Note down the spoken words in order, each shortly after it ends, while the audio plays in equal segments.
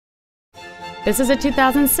This is a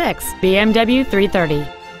 2006 BMW 330.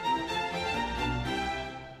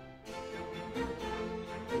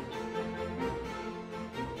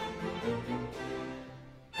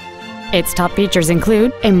 Its top features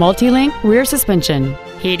include a multi-link rear suspension,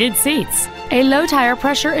 heated seats, a low tire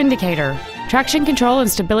pressure indicator, traction control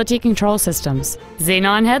and stability control systems,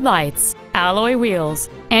 xenon headlights, alloy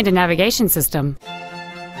wheels, and a navigation system.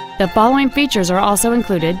 The following features are also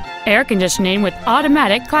included: air conditioning with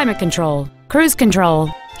automatic climate control, cruise control,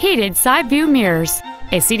 heated side view mirrors,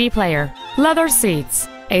 a CD player, leather seats,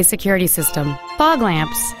 a security system, fog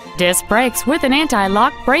lamps, disc brakes with an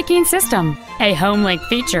anti-lock braking system, a home link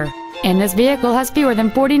feature, and this vehicle has fewer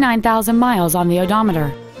than 49,000 miles on the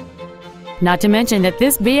odometer. Not to mention that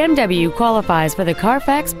this BMW qualifies for the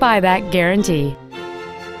Carfax buyback guarantee.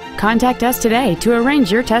 Contact us today to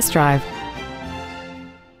arrange your test drive.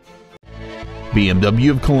 BMW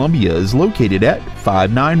of Columbia is located at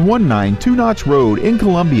 5919 Two Notch Road in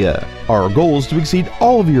Columbia. Our goal is to exceed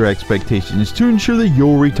all of your expectations to ensure that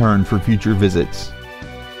you'll return for future visits.